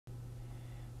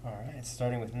All right,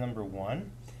 starting with number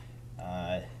one,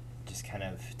 just kind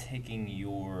of taking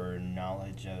your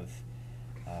knowledge of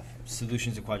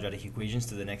solutions to quadratic equations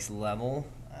to the next level,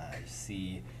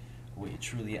 see what you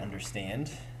truly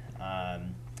understand.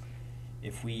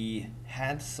 If we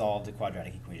had solved a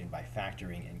quadratic equation by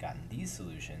factoring and gotten these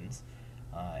solutions,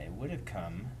 it would have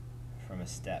come from a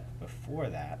step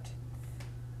before that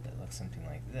that looks something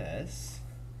like this.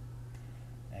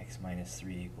 X minus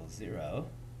 3 equals 0.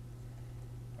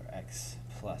 X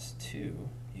plus 2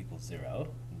 equals 0,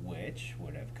 which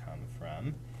would have come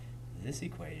from this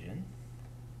equation.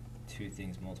 Two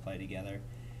things multiplied together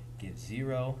give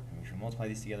 0, and if we multiply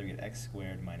these together, we get x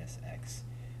squared minus x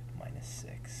minus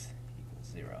 6 equals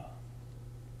 0.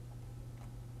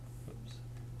 Oops.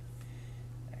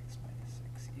 X minus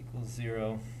 6 equals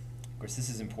 0. Of course, this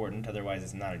is important, otherwise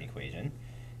it's not an equation.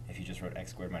 If you just wrote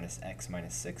x squared minus x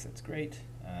minus 6, that's great.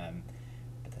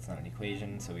 But that's not an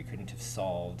equation, so we couldn't have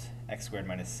solved x squared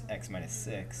minus x minus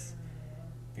 6.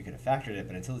 We could have factored it,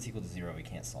 but until it's equal to 0, we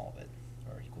can't solve it,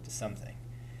 or equal to something.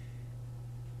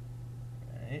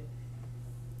 Right?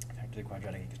 Factor the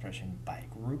quadratic expression by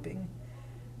grouping.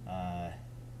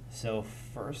 So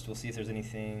first, we'll see if there's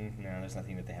anything. No, there's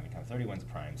nothing that they have in common. 31's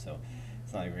prime, so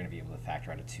it's not like we're going to be able to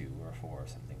factor out a 2 or a 4 or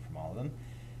something from all of them.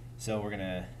 So we're going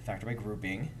to factor by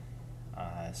grouping.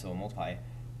 So we'll multiply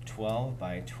 12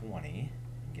 by 20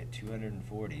 and get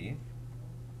 240.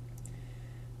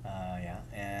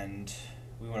 And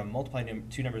we want to multiply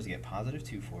two numbers to get positive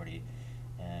 240,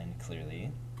 and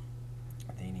clearly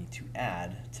they need to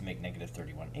add to make negative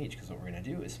 31h, because what we're going to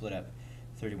do is split up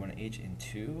 31h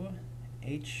into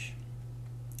h.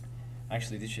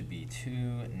 Actually, this should be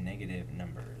two negative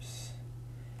numbers.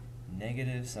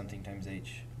 Negative something times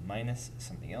h minus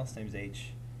something else times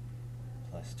h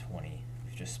plus 20.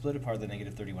 We've just split apart the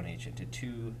negative 31h into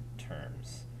two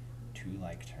terms, two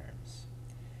like terms.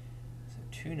 So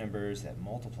two numbers that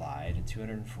multiply to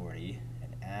 240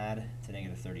 and add to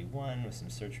negative 31. With some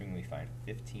searching, we find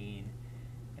 15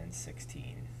 and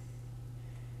 16.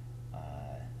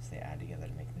 So they add together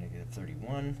to make negative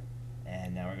 31.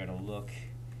 And now we're going to look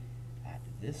at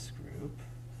this group.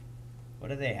 What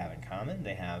do they have in common?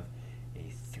 They have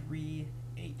a 3h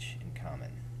in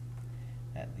common.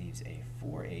 That leaves a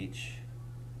 4h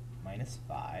minus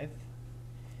 5.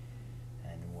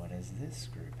 And what does this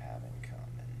group have in common?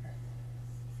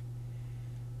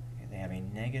 Okay, they have a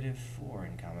negative 4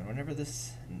 in common. Whenever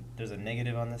there's a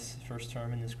negative on this first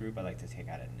term in this group, I like to take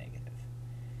out a negative.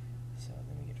 So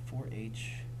then we get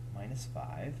 4h minus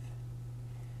 5.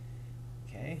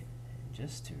 Okay, and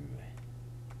just to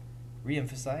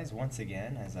re-emphasize once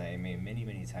again, as I may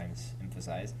many times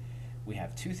emphasize, we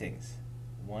have two things.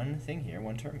 One thing here,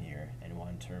 one term here, and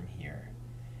one term here.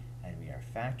 And we are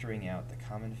factoring out the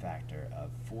common factor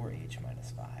of 4h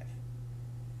minus 5.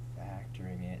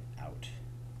 Factoring it out.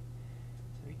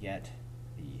 So we get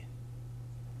the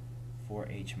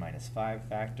 4h minus 5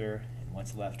 factor, and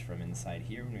what's left from inside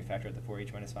here when we factor out the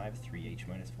 4h minus 5? 3h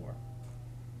minus 4.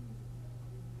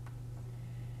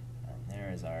 And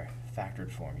there is our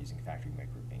factored form using factoring by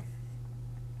grouping.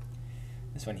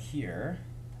 This one here,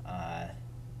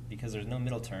 because there's no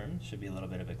middle term, should be a little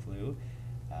bit of a clue.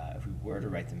 If we were to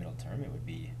write the middle term, it would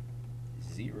be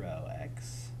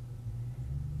 0x.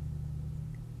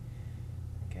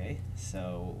 Okay,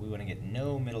 so we want to get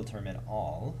no middle term at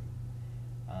all.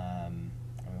 And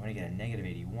we want to get a negative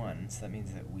 81, so that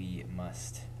means that we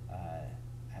must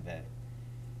have a,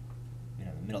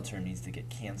 the middle term needs to get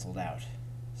canceled out.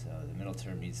 So the middle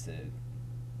term needs to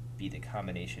be the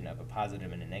combination of a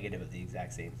positive and a negative of the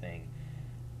exact same thing.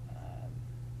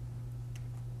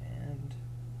 And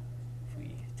if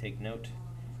we take note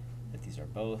that these are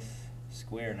both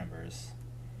square numbers,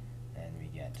 then we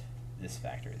get this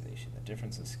factorization, the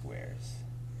difference of squares.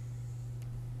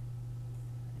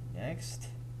 Next,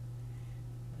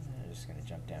 I'm just going to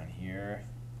jump down here.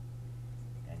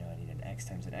 I know I need an x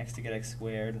times an x to get x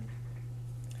squared.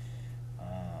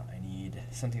 I need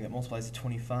something that multiplies to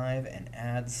 25 and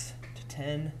adds to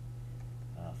 10.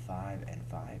 5 and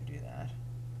 5 do that.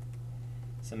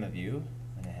 Some of you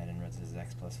went ahead and wrote this as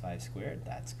x plus 5 squared.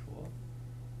 That's cool.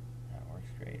 That works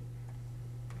great.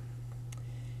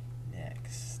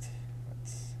 Next,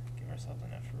 let's give ourselves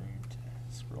enough room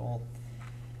to scroll.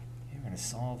 Okay, we're going to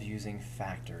solve using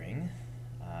factoring.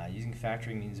 Using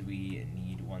factoring means we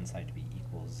need one side to be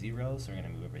equal 0, so we're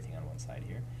going to move everything on one side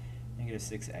here. Negative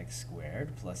 6x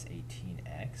squared plus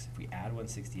 18x. If we add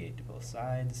 168 to both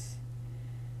sides,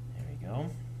 there we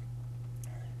go.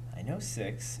 I know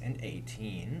 6 and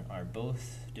 18 are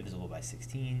both divisible by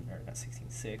 16, or not 16,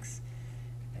 6.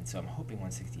 And so I'm hoping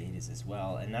 168 is as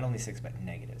well, and not only 6, but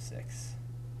negative 6.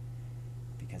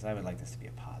 because I would like this to be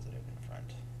a positive in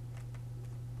front.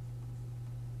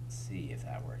 Let's see if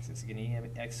that works. It's going to have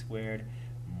x squared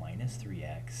minus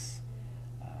 3x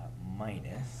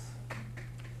minus,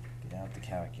 get out the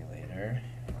calculator,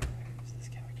 use this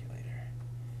calculator,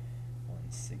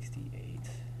 168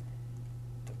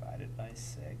 divided by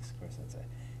 6, of course that's a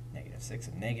negative 6,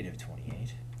 a negative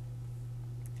 28,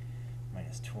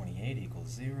 minus 28 equals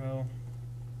 0.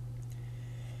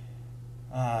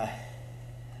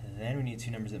 Then we need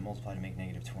two numbers that multiply to make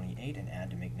negative 28 and add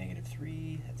to make negative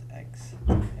 3. That's x.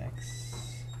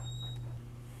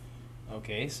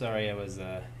 Okay, sorry I was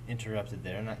interrupted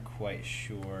there. I'm not quite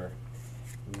sure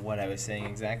what I was saying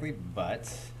exactly,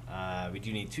 but we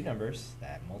do need two numbers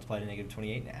that multiply to negative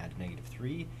 28 and add to negative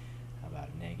 3. How about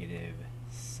negative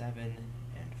 7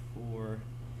 and 4?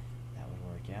 That would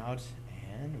work out.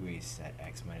 And we set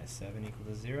x minus 7 equal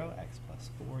to 0, x plus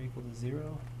 4 equal to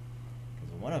 0,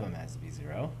 because one of them has to be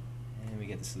 0. And we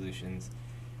get the solutions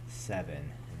 7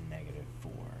 and negative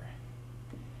 4.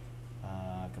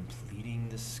 Completing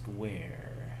the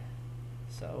square.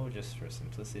 So just for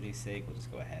simplicity's sake, we'll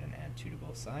just go ahead and add 2 to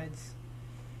both sides.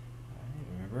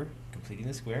 Remember, completing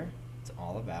the square, it's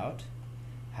all about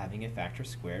having a factor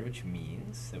squared, which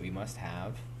means that we must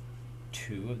have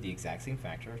 2 of the exact same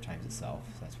factor times itself.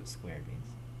 So that's what squared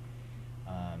means.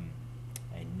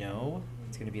 I know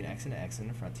it's going to be an x and an x in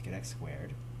the front to get x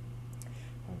squared.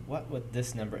 What would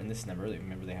this number and this number,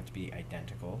 remember they have to be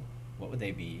identical, what would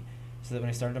they be? So that when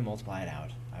I started to multiply it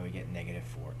out, I would get negative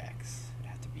 4x. It'd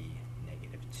have to be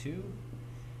negative 2.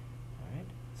 Alright,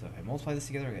 so if I multiply this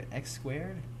together, I get x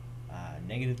squared,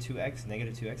 negative 2x,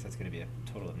 that's going to be a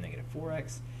total of negative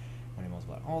 4x. When I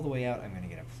multiply it all the way out, I'm going to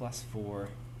get a plus 4.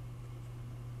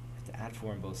 I have to add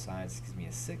 4 on both sides, gives me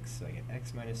a 6, so I get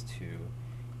x minus 2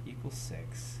 equals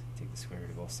 6. Take the square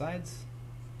root of both sides.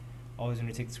 Always when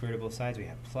we take the square root of both sides, we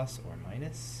have plus or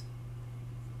minus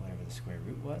whatever the square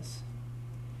root was.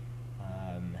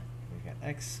 We've got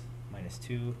x minus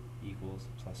 2 equals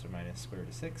plus or minus square root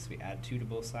of 6. We add 2 to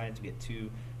both sides, we get 2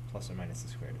 plus or minus the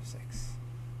square root of 6.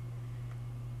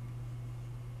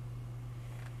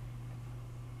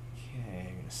 Okay,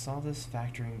 I'm going to solve this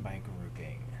factoring by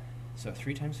grouping. So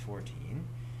 3 times 14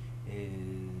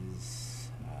 is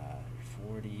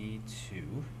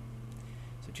 42.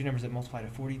 So two numbers that multiply to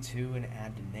 42 and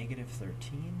add to negative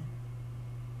 13.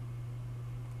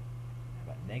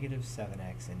 How about negative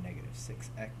 7x and negative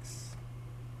 6x?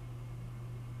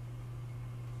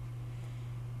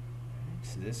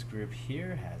 So this group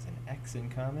here has an x in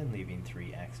common, leaving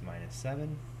 3x minus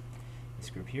 7. This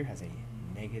group here has a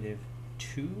negative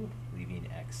 2, leaving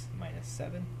x minus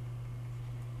 7.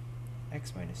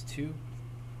 X minus 2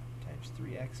 times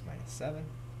 3x minus 7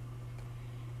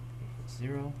 equals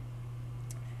 0.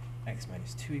 X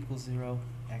minus 2 equals 0.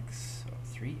 X,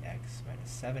 so 3x minus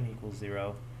 7 equals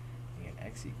 0. We get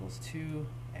x equals 2.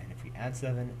 And if we add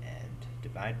 7 and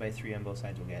divide by 3 on both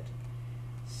sides, we'll get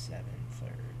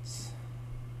 7/3.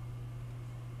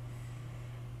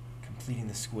 Completing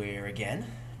the square again.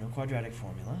 No quadratic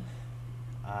formula.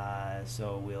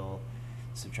 So we'll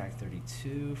subtract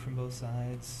 32 from both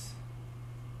sides.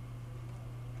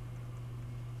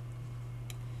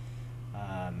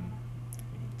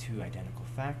 We need 2 identical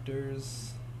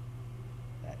factors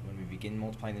that when we begin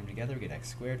multiplying them together, we get x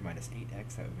squared minus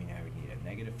 8x. That would mean I would need a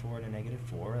negative 4 and a negative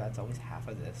 4. That's always half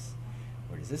of this.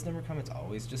 Where does this number come? It's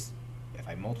always just, if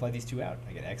I multiply these two out,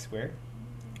 I get x squared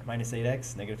minus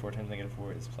 8x. Negative 4 times negative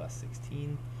 4 is plus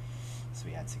 16. So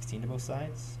we add 16 to both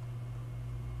sides.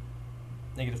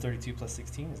 Negative 32 plus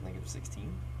 16 is negative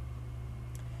 16.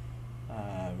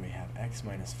 We have x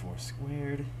minus 4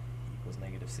 squared equals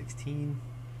negative 16.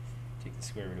 Take the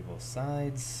square root of both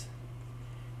sides.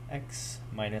 X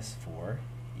minus 4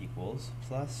 equals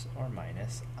plus or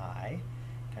minus I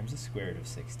times the square root of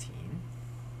 16.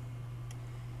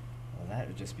 Well, that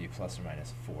would just be plus or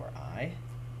minus 4i.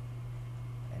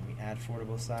 And we add 4 to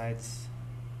both sides.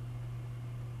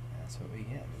 That's what we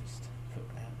get. We just put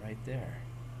that right there.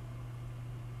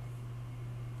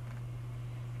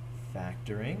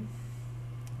 Factoring.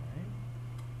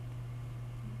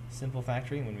 Simple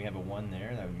factoring, when we have a 1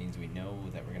 there, that means we know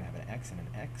that we're going to have an x and an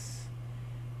x.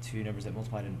 Two numbers that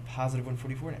multiply to positive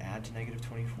 144 and add to negative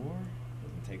 24.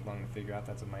 Doesn't take long to figure out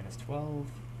that's a minus 12.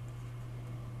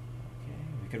 Okay,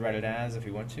 we could write it as, if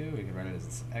we want to, we could write it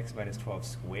as x minus 12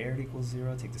 squared equals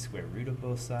 0. Take the square root of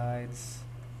both sides.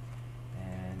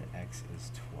 And x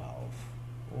is 12.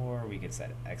 Or we could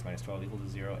set x minus 12 equal to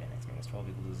 0 and x minus 12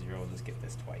 equal to 0. We'll just get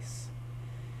this twice.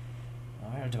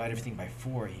 Alright, I'll divide everything by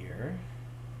 4 here.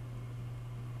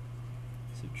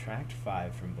 Subtract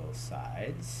 5 from both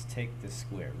sides. Take the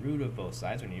square root of both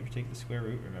sides. Whenever you take the square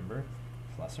root, remember,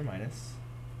 plus or minus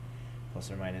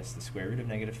the square root of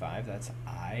 -5. That's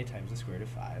I times the square root of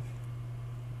 5.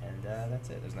 And that's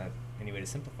it. There's not any way to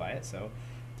simplify it, so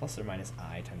plus or minus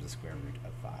I times the square root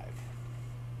of 5.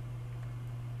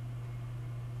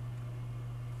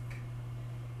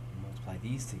 Multiply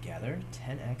these together.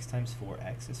 10x times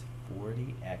 4x is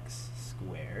 40x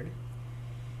squared.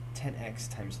 10x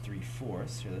times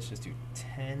 3/4, here let's just do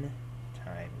 10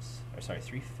 times, or sorry,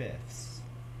 3/5.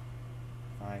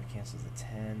 5 cancels the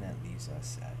 10, that leaves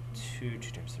us at 2.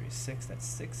 2 times 3 is 6, that's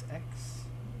 6x.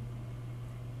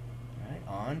 Alright,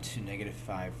 on to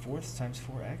 -5/4 times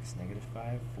 4x.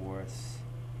 -5/4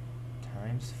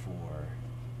 times 4,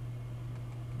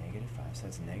 -5, so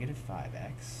that's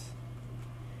 -5x.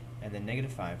 And then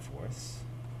 -5/4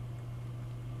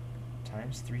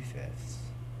 times 3/5.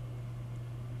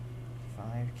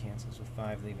 5 cancels with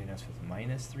 5, leaving us with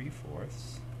 -3/4.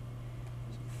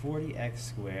 So 40x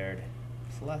squared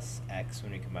plus x,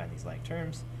 when we combine these like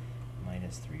terms,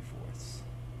 -3/4.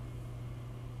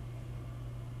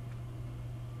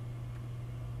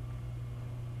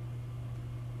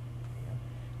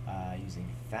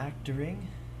 Using factoring,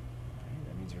 right,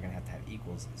 that means we're going to have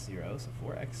equals 0, so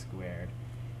 4x squared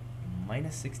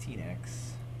minus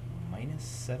 16x minus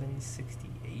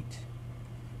 768.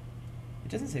 It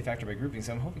doesn't say factor by grouping,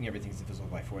 so I'm hoping everything's divisible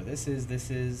by 4. This is,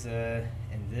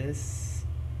 and this,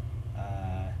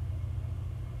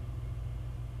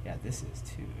 yeah, this is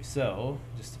too. So,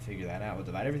 just to figure that out, we'll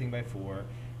divide everything by 4.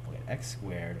 We'll get x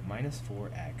squared minus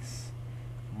 4x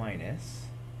minus,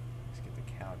 let's get the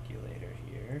calculator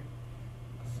here,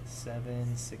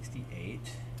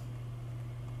 768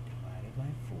 divided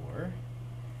by 4,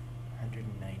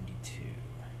 192.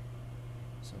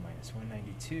 So minus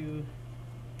 192.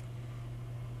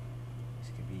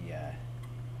 This could be a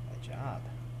job.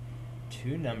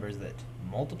 Two numbers that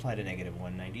multiply to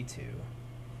 -192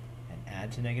 and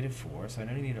add to -4. So I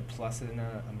don't need a plus and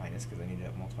a minus because I need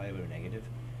to multiply it with a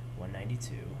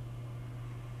 -192.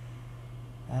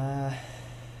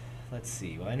 Let's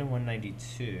see. Well, I know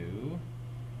 192.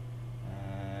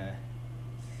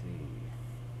 Let's see.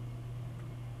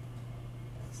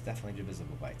 It's definitely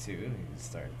divisible by 2. You can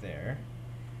start there.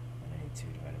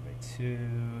 192 divided by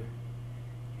 2.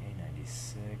 Okay,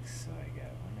 96. So I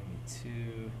got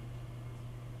 192,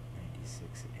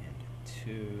 96 and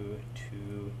 2,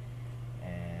 2,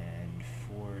 and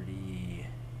 48.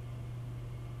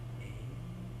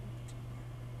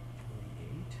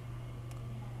 48.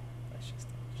 Let's just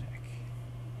double check.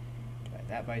 Divide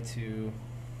that by 2.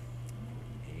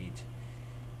 48.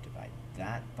 Divide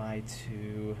that by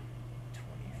 2.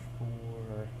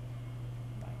 24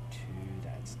 by 2.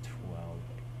 That's 12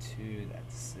 by 2.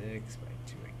 That's 6 by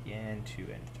 2 again.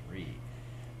 2 and 3.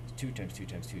 2 times 2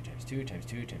 times 2 times 2 times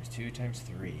 2 times 2 times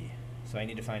 3. So I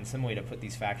need to find some way to put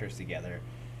these factors together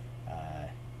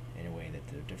in a way that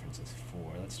the difference is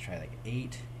 4. Let's try like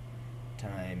 8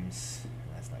 times,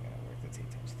 that's not going to work, that's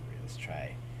 8 times 3. Let's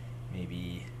try,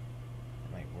 maybe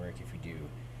it might work if we do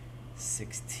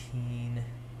 16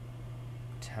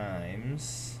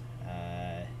 times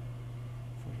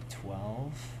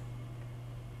 12.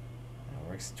 That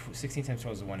works. 16 times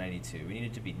 12 is 192. We need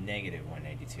it to be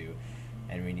 -192.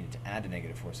 And we need to add a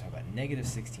 -4, so how about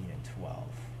 -16 and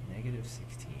 12?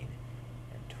 -16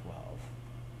 and 12.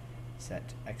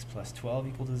 Set x plus 12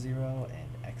 equal to 0, and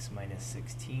x minus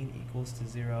 16 equals to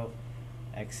 0.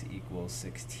 X equals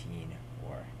 16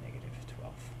 or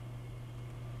 -12.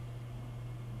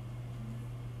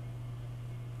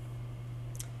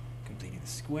 Completing the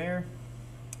square,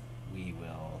 we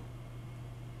will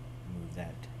move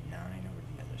that 9 over to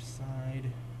the other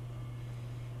side.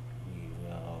 We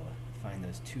will find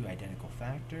those two identical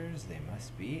factors. They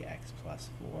must be x plus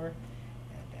 4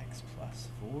 and x plus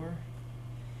 4.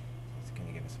 So it's going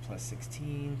to give us plus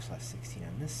 16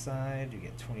 on this side. We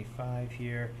get 25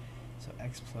 here. So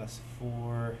x plus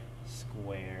 4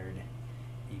 squared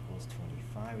equals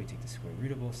 25. We take the square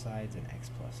root of both sides, and x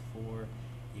plus 4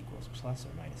 equals plus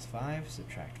or minus 5.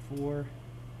 Subtract 4.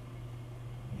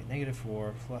 We get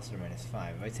 -4 plus or minus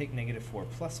 5. If I take -4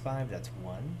 plus 5, that's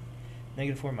 1.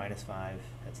 -4 minus 5,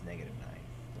 that's -9.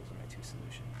 Those are my two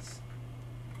solutions.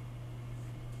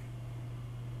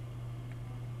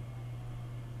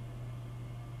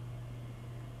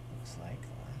 Looks like the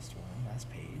last one, last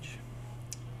page.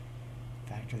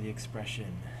 Factor the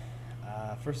expression.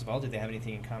 First of all, do they have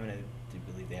anything in common? I do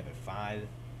believe they have a 5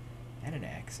 and an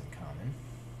x in common.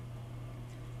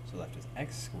 So left is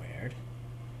x squared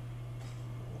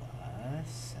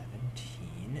plus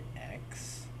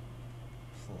 17x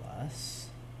plus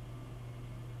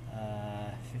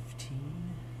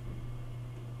 15.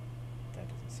 That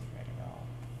doesn't seem right at all.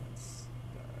 Let's,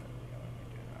 yeah,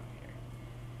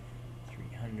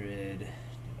 100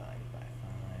 divided by 5,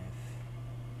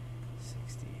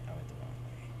 60. I went the wrong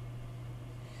way.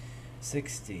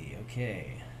 60,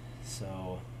 okay.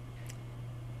 So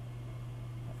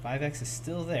 5x is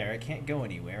still there. It can't go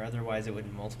anywhere, otherwise it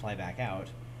wouldn't multiply back out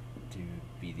to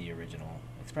be the original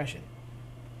expression.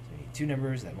 So we need two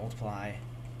numbers that multiply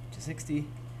to 60,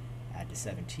 add to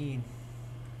 17.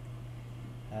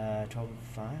 12 and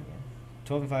 5.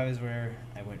 12 and 5 is where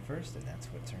I went first, and that's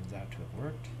what turns out to have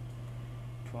worked.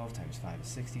 12 times 5 is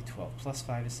 60. 12 plus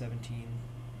 5 is 17,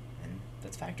 and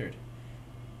that's factored.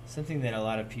 Something that a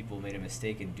lot of people made a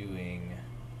mistake in doing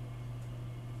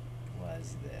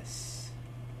was this.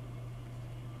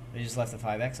 They just left the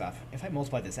 5x off. If I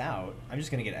multiply this out, I'm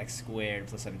just going to get x squared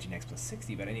plus 17x plus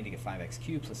 60, but I need to get 5x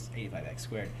cubed plus 85x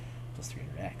squared plus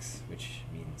 300x, which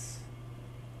means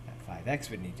that 5x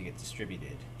would need to get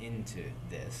distributed into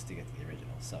this to get to the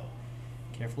original. So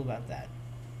careful about that.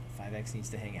 5x needs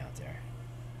to hang out there.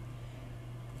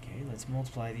 Okay, let's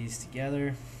multiply these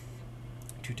together.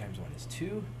 2 times 1 is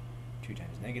 2. 2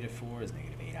 times negative 4 is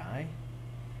negative 8i.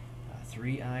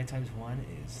 3i times 1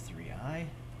 is 3i.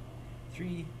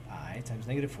 3i times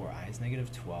negative 4i is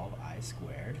negative 12i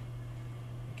squared.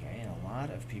 Okay, and a lot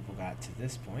of people got to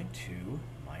this point, 2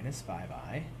 minus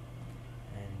 5i,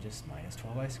 and just minus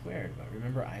 12i squared. But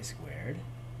remember, I squared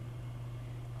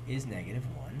is negative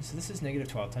 1, so this is negative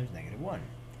 12 times negative 1.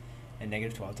 And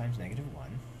negative 12 times negative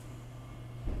 1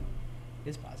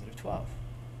 is positive 12.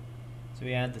 So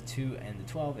we add the 2 and the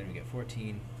 12, and we get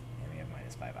 14, and we have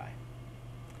minus 5i.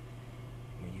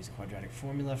 We're going to use a quadratic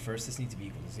formula. First, this needs to be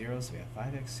equal to 0, so we have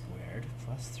 5x squared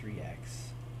plus 3x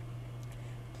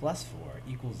plus 4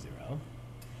 equals 0.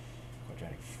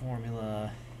 Quadratic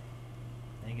formula,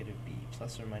 negative b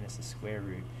plus or minus the square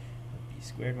root of b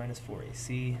squared minus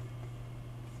 4ac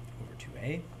over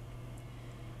 2a.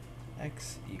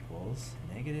 X equals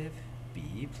negative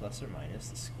b plus or minus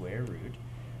the square root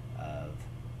of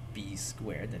b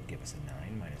squared, that'd give us a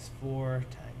 9, minus 4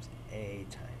 times a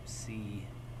times c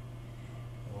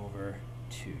over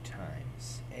 2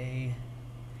 times a,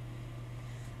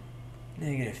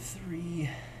 negative 3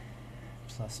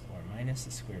 plus or minus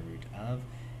the square root of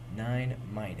 9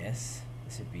 minus,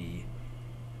 this would be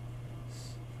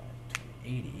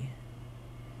 80,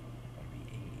 that would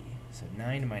be 80, so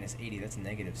 9 minus 80, that's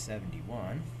negative 71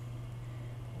 over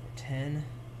 10.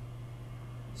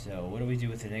 So what do we do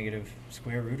with the negative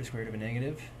square root, or square root of a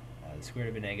negative? The square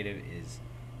root of a negative is,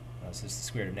 so it's the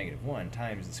square root of negative 1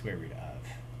 times the square root of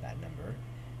that number,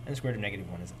 and the square root of negative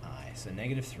 1 is I. So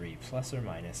negative 3 plus or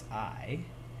minus I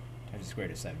times the square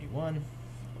root of 71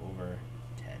 over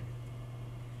 10.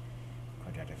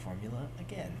 Quadratic formula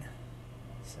again.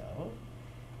 So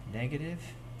negative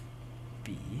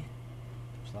b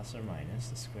plus or minus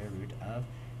the square root of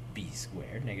b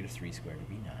squared, negative 3 squared would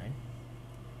be 9,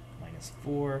 minus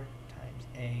 4 times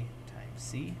a times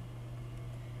c,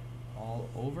 all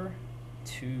over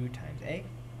 2 times a.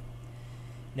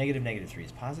 Negative negative 3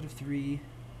 is positive 3.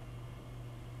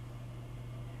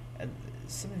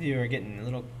 Some of you are getting a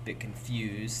little bit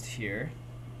confused here.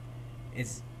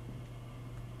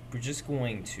 We're just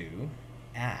going to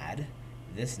add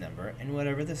this number and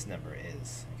whatever this number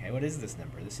is. Okay, what is this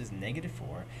number? This is negative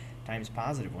 4 times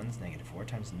positive 1 is negative 4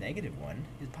 times negative 1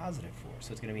 is positive 4.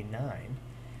 So it's going to be 9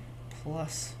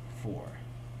 plus 4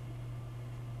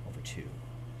 over 2.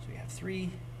 So we have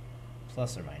 3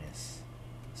 plus or minus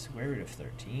square root of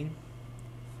 13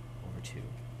 over 2.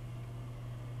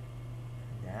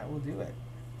 And that will do it.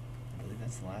 I believe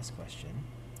that's the last question.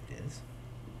 It is.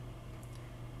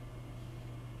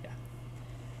 Yeah.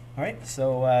 All right,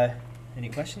 so any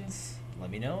questions? Let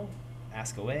me know.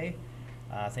 Ask away.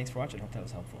 Thanks for watching. Hope that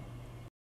was helpful.